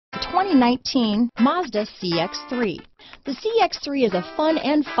2019 Mazda CX-3. The CX-3 is a fun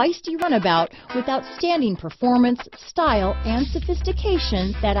and feisty runabout with outstanding performance, style, and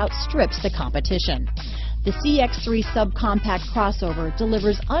sophistication that outstrips the competition. The CX-3 subcompact crossover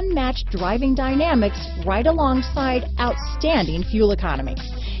delivers unmatched driving dynamics right alongside outstanding fuel economy.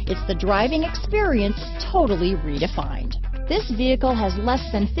 It's the driving experience totally redefined. This vehicle has less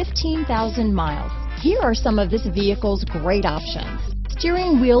than 15,000 miles. Here are some of this vehicle's great options: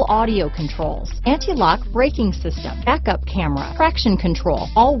 steering wheel audio controls, anti-lock braking system, backup camera, traction control,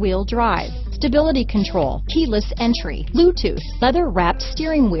 all-wheel drive, stability control, keyless entry, Bluetooth, leather-wrapped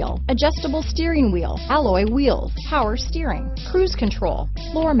steering wheel, adjustable steering wheel, alloy wheels, power steering, cruise control,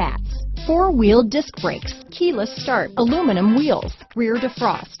 floor mats, four-wheel disc brakes, keyless start, aluminum wheels, rear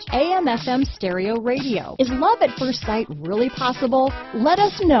defrost, AM/FM stereo radio. Is love at first sight really possible? Let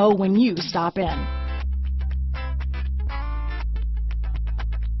us know when you stop in.